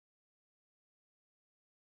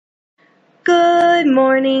Good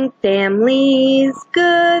morning, families.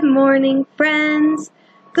 Good morning, friends.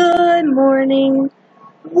 Good morning,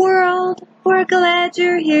 world. We're glad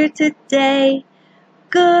you're here today.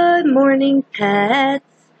 Good morning, pets.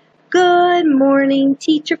 Good morning,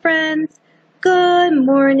 teacher friends. Good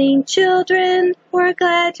morning, children. We're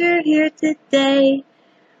glad you're here today.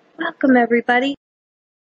 Welcome, everybody.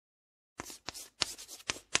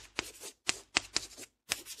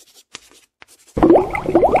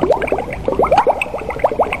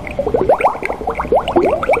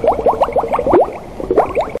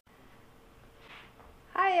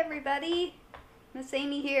 Hi everybody, Miss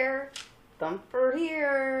Amy here, Thumper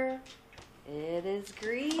here. It is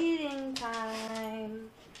greeting time.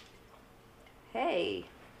 Hey,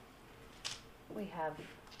 we have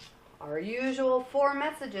our usual 4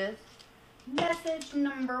 messages. Message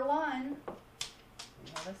number 1,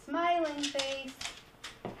 we have a smiling face.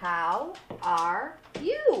 How are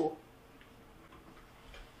you?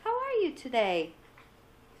 How are you today?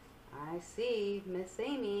 I see Miss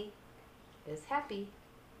Amy is happy.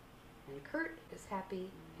 And Kurt is happy,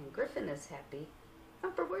 and Griffin is happy.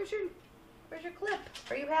 Thumper, where's your clip?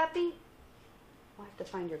 Are you happy? I'll have to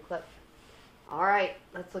find your clip. All right,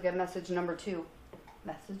 let's look at message number 2.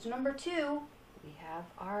 Message number 2, we have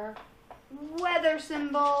our weather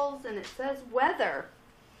symbols, and it says weather.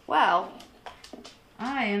 Well,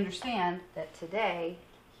 I understand that today,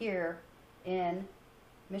 here in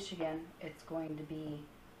Michigan, it's going to be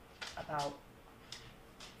about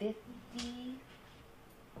 55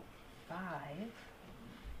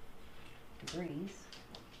 degrees,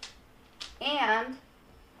 and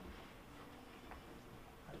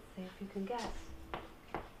let's see if you can guess,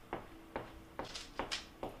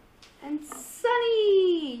 and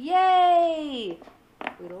sunny. Yay!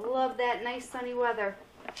 We love that nice sunny weather.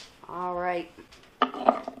 All right,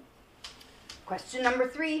 question number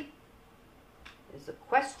 3 is the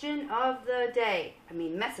question of the day.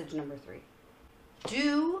 Message number 3.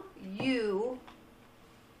 Do you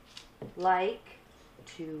like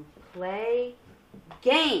to play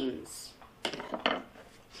games? Do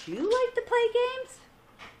you like to play games?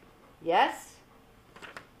 Yes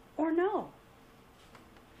or no?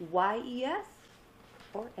 YES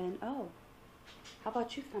or NO? How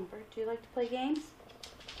about you, Thumper? Do you like to play games?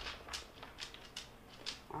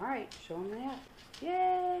 All right, show them that.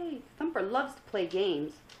 Yay! Thumper loves to play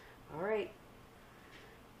games. All right.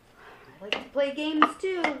 I like to play games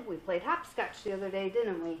too. We played hopscotch the other day,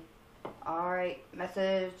 didn't we? All right,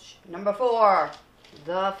 message number 4.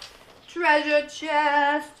 The treasure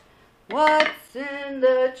chest. What's in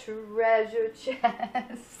the treasure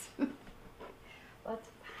chest? Let's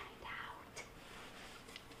find out.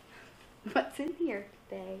 What's in here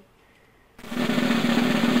today?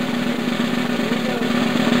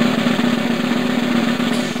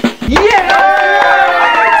 Yeah!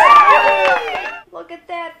 Look at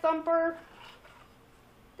that, Thumper.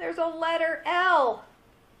 There's a letter L.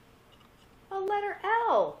 A letter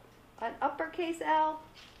L. An uppercase L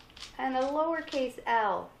and a lowercase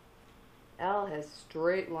L. L has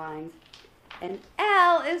straight lines. And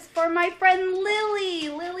L is for my friend Lily.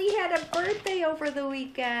 Lily had a birthday over the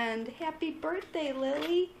weekend. Happy birthday,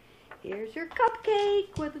 Lily. Here's your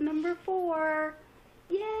cupcake with number 4.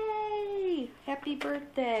 Yay! Happy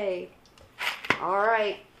birthday. All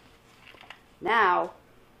right. Now,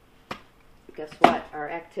 guess what our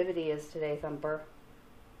activity is today, Thumper?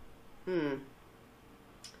 He's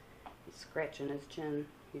scratching his chin.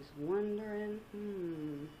 He's wondering.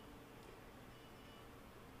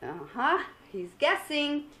 He's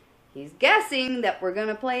guessing. He's guessing that we're going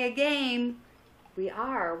to play a game. We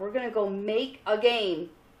are. We're going to go make a game.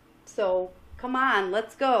 So, come on,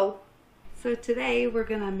 let's go. So today we're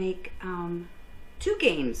going to make 2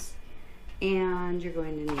 games. And you're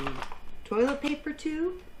going to need toilet paper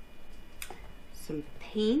tube, some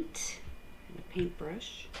paint, and a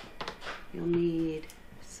paintbrush. You'll need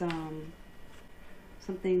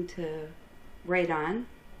something to write on,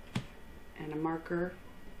 and a marker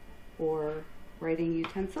or writing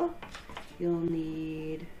utensil. You'll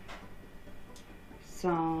need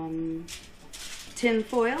some tin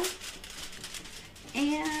foil,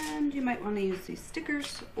 and you might want to use these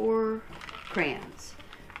stickers or crayons.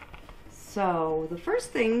 So the first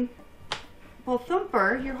thing, well,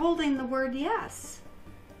 Thumper, you're holding the word yes.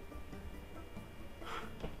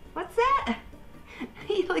 What's that?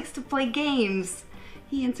 He likes to play games.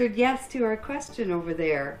 He answered yes to our question over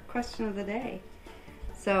there, question of the day.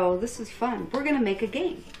 So this is fun. We're going to make a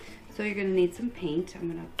game. So you're going to need some paint.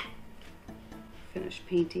 I'm going to finish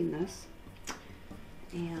painting this.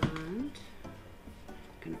 And I'm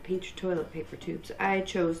going to paint your toilet paper tubes. I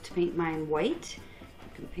chose to paint mine white.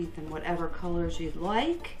 You can paint them whatever colors you'd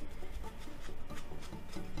like.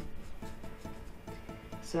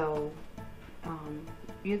 So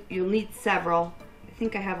you'll need several. I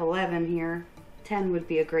think I have 11 here. 10 would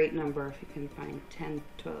be a great number if you can find 10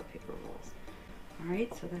 toilet paper rolls.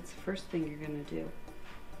 Alright, so that's the first thing you're going to do.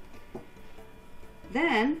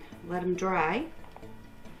 Then let them dry,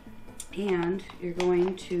 and you're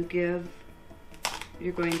going to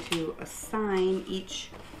assign each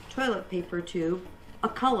toilet paper tube a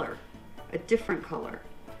color, a different color.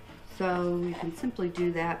 So you can simply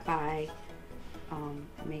do that by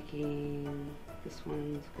making, this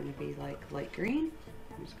one's going to be like light green.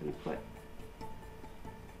 I'm just going to put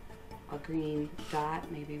a green dot,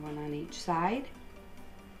 maybe one on each side.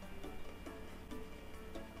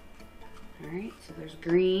 Alright, so there's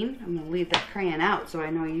green. I'm going to leave that crayon out so I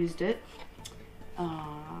know I used it.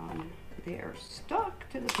 They are stuck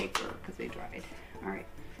to the paper because they dried. Alright,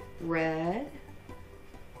 red,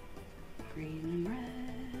 green and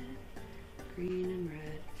red, green and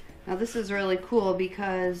red. Now this is really cool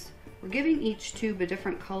because we're giving each tube a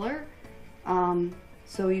different color,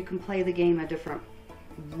 so you can play the game a different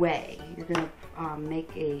way. You're going to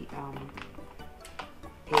make a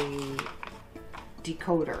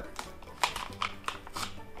decoder.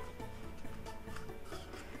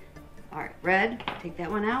 Alright, red, take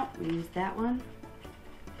that one out, we use that one.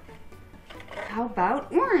 How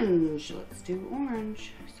about orange? Let's do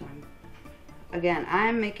orange. So again,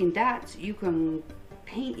 I'm making dots. You can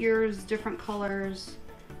paint yours different colors.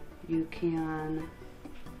 You can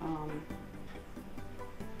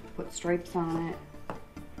put stripes on it.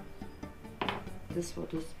 This will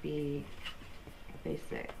just be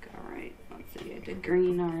basic. Alright, let's see, I did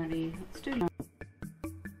green already. Let's do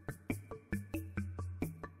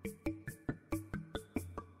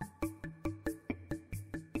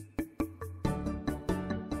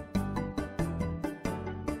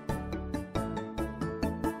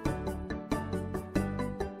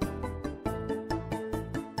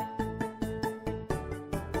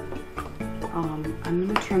I'm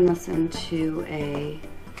going to turn this into a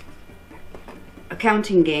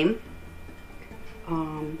counting game.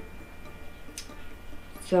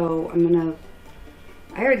 So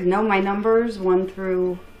I already know my numbers 1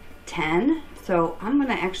 through 10, so I'm going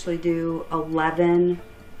to actually do 11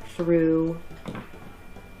 through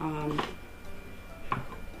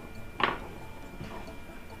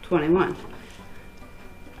 21.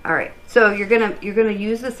 All right, so you're gonna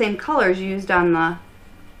use the same colors used on the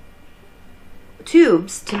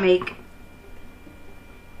tubes to make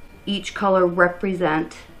each color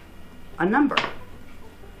represent a number.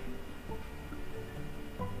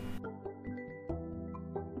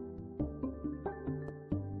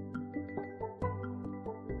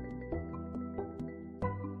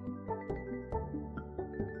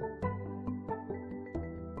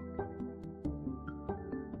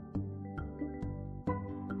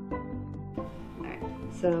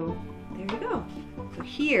 So there you go. So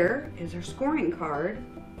here is our scoring card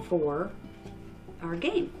for our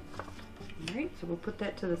game. All right, so we'll put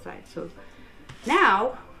that to the side. So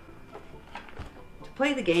now, to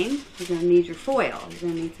play the game, you're going to need your foil. You're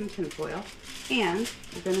going to need some tin foil, and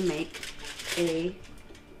you're going to make a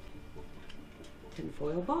tin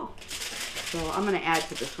foil ball. So I'm going to add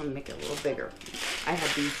to this one, make it a little bigger. I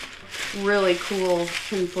have these really cool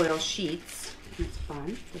tin foil sheets. It's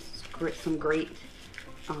fun. This is great, some great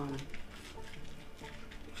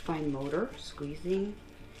fine motor squeezing.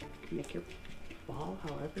 Make your ball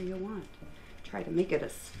however you want. Try to make it a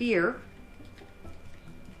sphere.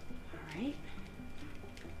 Alright,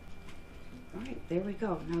 there we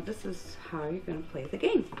go. Now this is how you're going to play the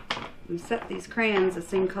game. I'm going to set these crayons the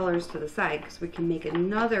same colors to the side because we can make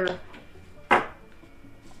another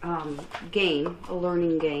game, a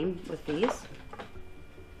learning game with these.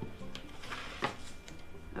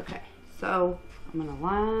 Okay, so I'm going to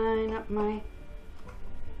line up my,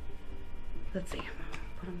 let's see, I'm going to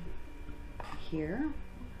put them here.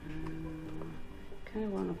 Kind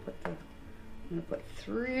of want to put I'm going to put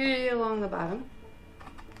 3 along the bottom.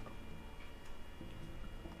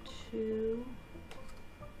 2.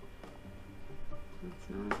 That's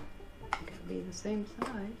not going to be the same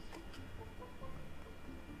size.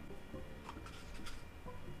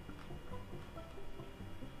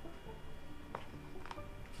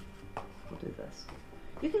 We'll do this.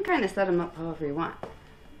 You can kind of set them up however you want.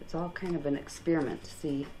 It's all kind of an experiment to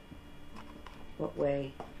see what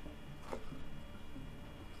way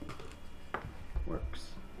works.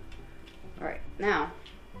 Alright, now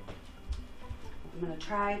I'm going to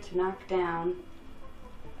try to knock down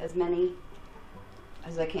as many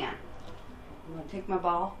as I can. I'm going to take my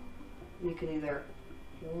ball, and you can either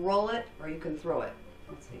roll it or you can throw it.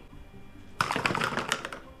 Let's see.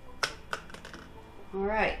 All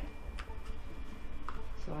right.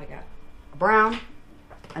 So I got a brown,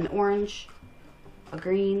 an orange, a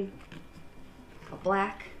green, a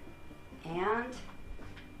black, and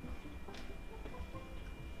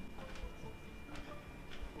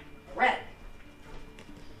red.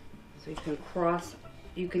 So you can cross,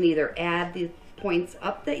 you can either add the points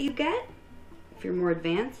up that you get, if you're more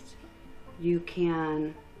advanced. You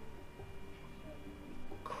can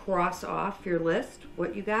cross off your list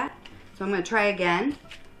what you got. So I'm going to try again.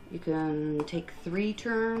 You can take 3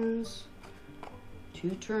 turns, 2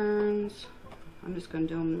 turns. I'm just going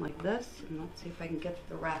to do them like this, and let's see if I can get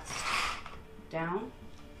the rest down.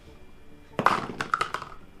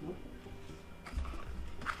 Nope.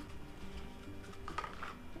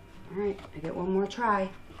 All right, I get one more try.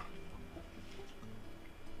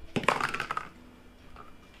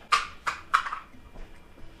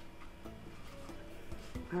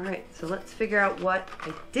 All right, so let's figure out what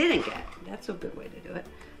I didn't get. That's a good way to do it.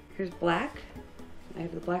 Here's black. I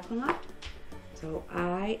have the black one left. So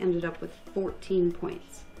I ended up with 14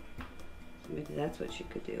 points. So maybe that's what you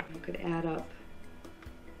could do. You could add up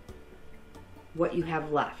what you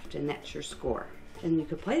have left, and that's your score. And you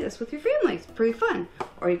could play this with your family. It's pretty fun.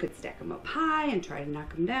 Or you could stack them up high and try to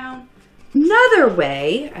knock them down. Another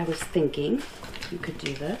way I was thinking you could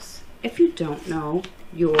do this, if you don't know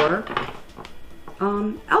your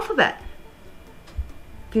alphabet.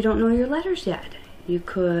 If you don't know your letters yet, you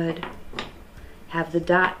could have the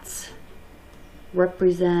dots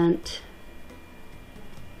represent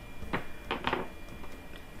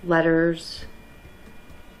letters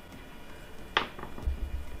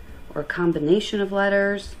or a combination of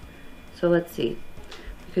letters. So let's see, you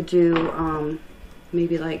could do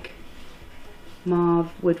maybe like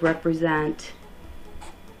mauve would represent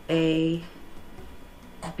A,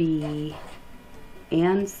 B,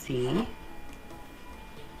 and C,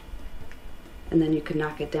 and then you could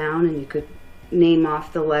knock it down and you could name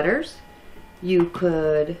off the letters. You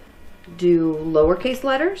could do lowercase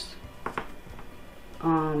letters,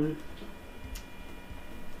 and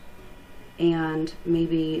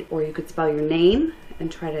maybe, or you could spell your name and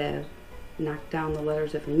try to knock down the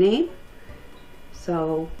letters of your name.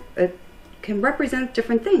 So it can represent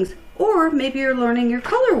different things. Or maybe you're learning your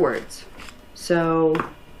color words, so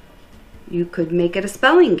you could make it a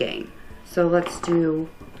spelling game. So let's do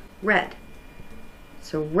red.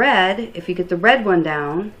 So red, if you get the red one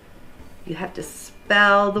down, you have to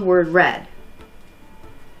spell the word red.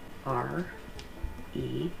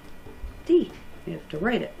 R-E-D. You have to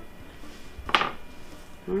write it.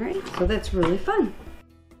 All right, so that's really fun.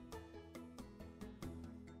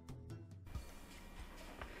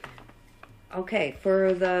 Okay,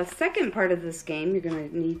 for the second part of this game, you're going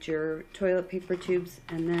to need your toilet paper tubes,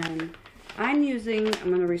 and then I'm going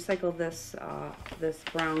to recycle this this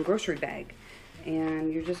brown grocery bag,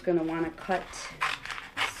 and you're just going to want to cut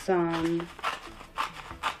some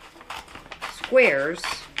squares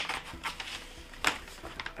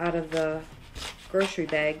out of the grocery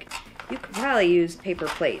bag. You could probably use paper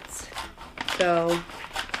plates. So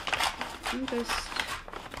I'm just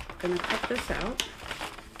going to cut this out.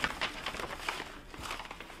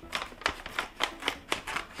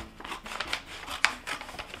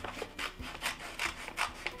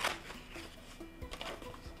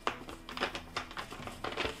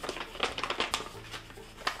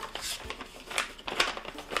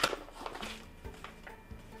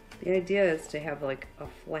 The idea is to have like a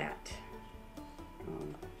flat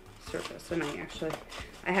surface, and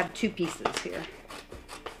I have 2 pieces here.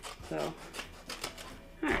 So,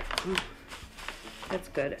 alright, that's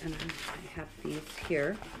good. And then I have these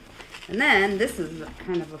here. And then this is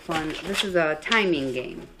kind of a fun, this is a timing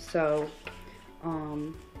game. So,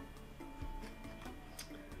 you're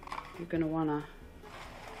going to want to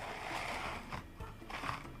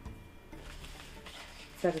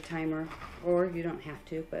set a timer, or you don't have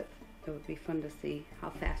to, but it would be fun to see how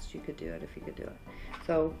fast you could do it if you could do it.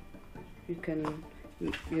 So you can,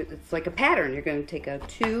 it's like a pattern. You're going to take a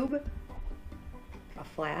tube, a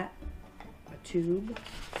flat, a tube,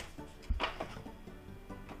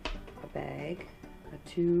 a bag, a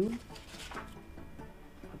tube,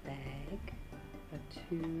 a bag, a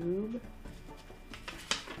tube,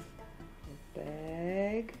 a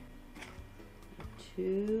bag, a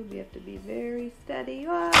tube. You have to be very steady.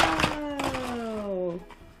 Whoa!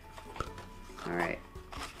 All right.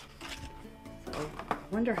 So I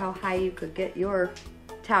wonder how high you could get your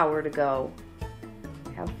tower to go.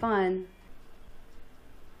 Have fun.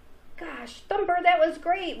 Gosh, Thumper, that was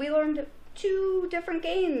great. We learned 2 different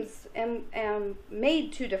games and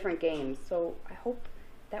made 2 different games. So I hope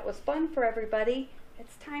that was fun for everybody.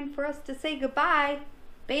 it's time for us to say goodbye.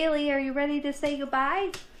 Bailey, are you ready to say goodbye?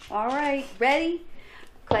 All right, ready?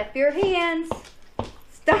 Clap your hands,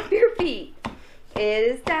 stomp your feet. It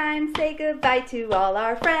is time to say goodbye to all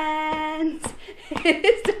our friends. It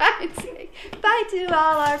is time to say goodbye to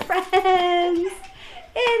all our friends.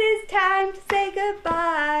 It is time to say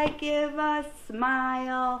goodbye. Give a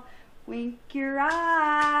smile, wink your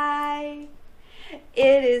eye.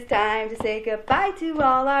 It is time to say goodbye to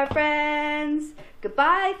all our friends.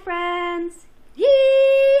 Goodbye, friends.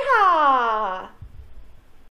 Yee-haw!